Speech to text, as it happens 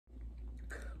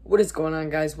What is going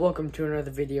on, guys? Welcome to another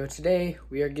video. Today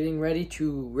we are getting ready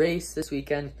to race this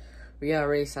weekend. We got a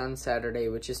race on Saturday,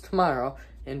 which is tomorrow,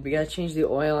 and we gotta change the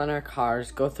oil on our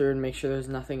cars, go through and make sure there's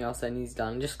nothing else that needs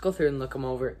done. Just go through and look them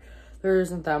over. There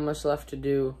isn't that much left to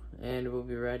do, and we'll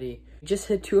be ready. We just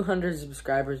hit 200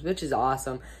 subscribers, which is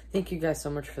awesome. Thank you guys so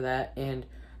much for that. And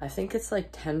I think it's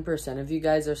like 10% of you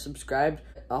guys are subscribed.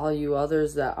 All you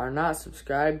others that are not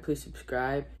subscribed, please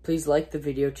subscribe. Please like the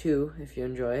video too if you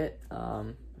enjoy it.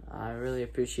 I really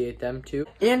appreciate them too.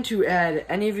 And to add,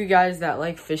 any of you guys that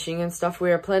like fishing and stuff, we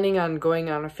are planning on going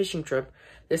on a fishing trip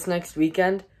this next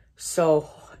weekend. So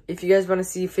if you guys want to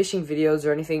see fishing videos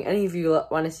or anything, any of you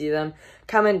want to see them,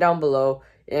 comment down below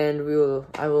and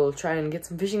I will try and get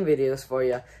some fishing videos for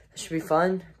you. It should be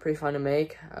fun, pretty fun to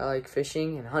make. I like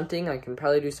fishing and hunting. I can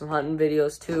probably do some hunting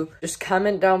videos too. Just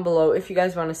comment down below if you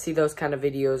guys want to see those kind of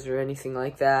videos or anything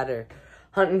like that, or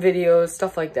hunting videos,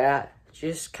 stuff like that.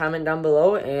 Just comment down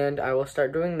below and I will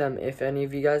start doing them if any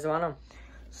of you guys want them.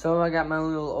 So I got my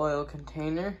little oil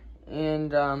container,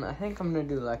 and I think I'm gonna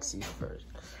do Lexi's first.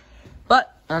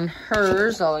 But on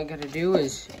hers, all I gotta do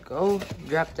is go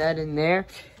drop that in there,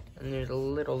 and there's a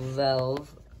little valve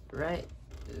right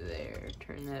there.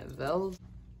 Turn that valve.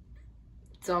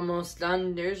 It's almost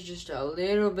done. There's just a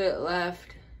little bit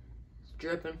left. It's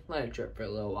dripping. Let it drip for a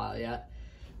little while yet.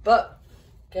 But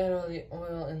got all the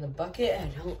oil in the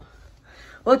bucket.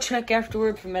 We'll check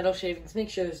afterward for metal shavings.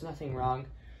 Make sure there's nothing wrong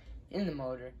in the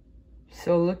motor.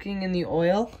 So looking in the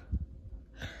oil,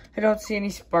 I don't see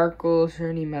any sparkles or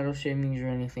any metal shavings or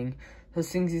anything. Those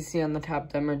things you see on the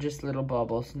top, them are just little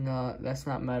bubbles. No, that's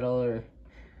not metal, or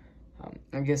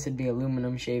I guess it'd be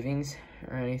aluminum shavings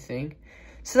or anything.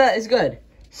 So that is good.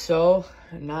 So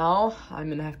now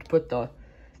I'm gonna have to put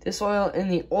this oil in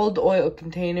the old oil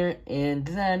container, and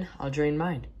then I'll drain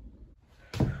mine.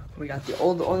 We got the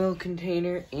old oil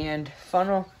container and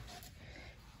funnel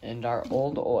and our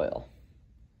old oil.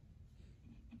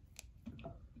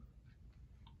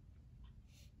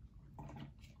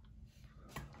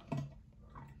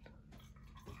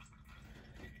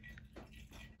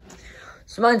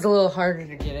 So mine's a little harder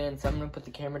to get in, so I'm gonna put the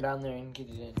camera down there and get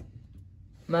it in.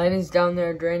 Mine is down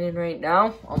there draining right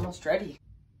now, almost ready.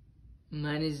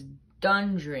 Mine is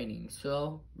done draining,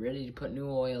 so ready to put new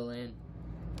oil in.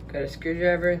 Got a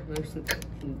screwdriver,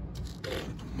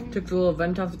 took the little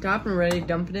vent off the top and ready to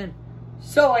dump it in.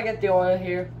 So I got the oil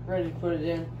here, ready to put it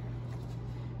in.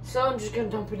 So I'm just gonna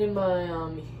dump it in my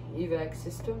evac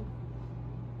system,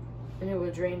 and it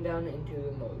will drain down into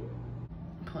the motor.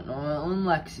 Putting oil in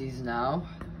Lexi's now.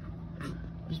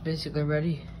 Just basically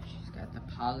ready. She's got the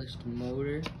polished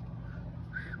motor. It's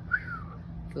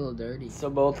a little dirty. So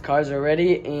both cars are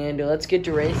ready, and let's get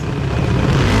to racing.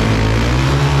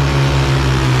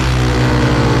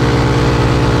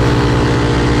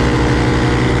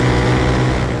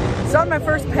 So on my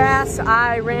first pass,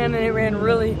 I ran and it ran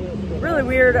really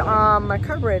weird. My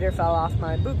carburetor fell off,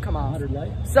 my boot come off.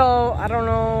 So I don't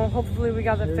know, hopefully we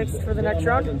got that fixed for the next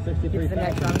round. Get to the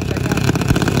next round.